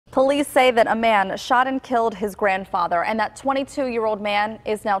Police say that a man shot and killed his grandfather, and that 22-year-old man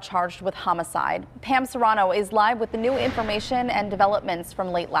is now charged with homicide. Pam Serrano is live with the new information and developments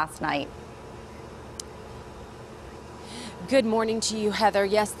from late last night. Good morning to you, Heather.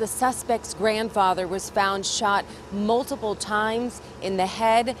 Yes, the suspect's grandfather was found shot multiple times in the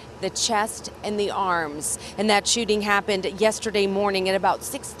head, the chest, and the arms. And that shooting happened yesterday morning at about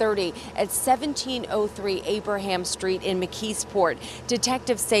 6:30 at 1703 Abraham Street in McKeesport.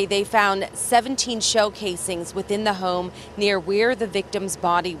 Detectives say they found 17 shell casings within the home near where the victim's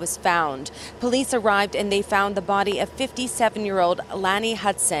body was found. Police arrived and they found the body of 57-year-old Lanny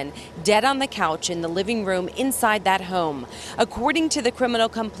Hudson dead on the couch in the living room inside that home. According to the criminal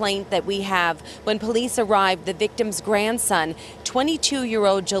complaint that we have, when police arrived, the victim's grandson,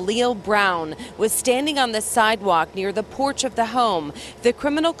 22-year-old Jaleel Brown, was standing on the sidewalk near the porch of the home. The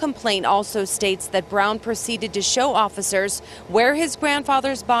criminal complaint also states that Brown proceeded to show officers where his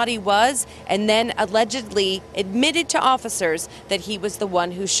grandfather's body was and then allegedly admitted to officers that he was the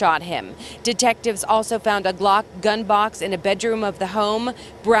one who shot him. Detectives also found a Glock gun box in a bedroom of the home.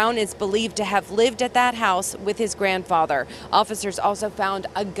 Brown is believed to have lived at that house with his grandfather. Officers also found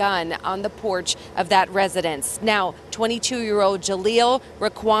a gun on the porch of that residence. Now, 22-year-old Jaleel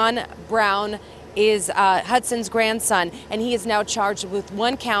Raquan Brown is Hudson's grandson, and he is now charged with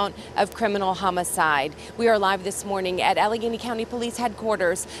 1 count of criminal homicide. We are live this morning at Allegheny County Police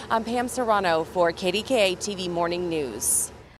Headquarters. I'm Pam Serrano for KDKA-TV Morning News.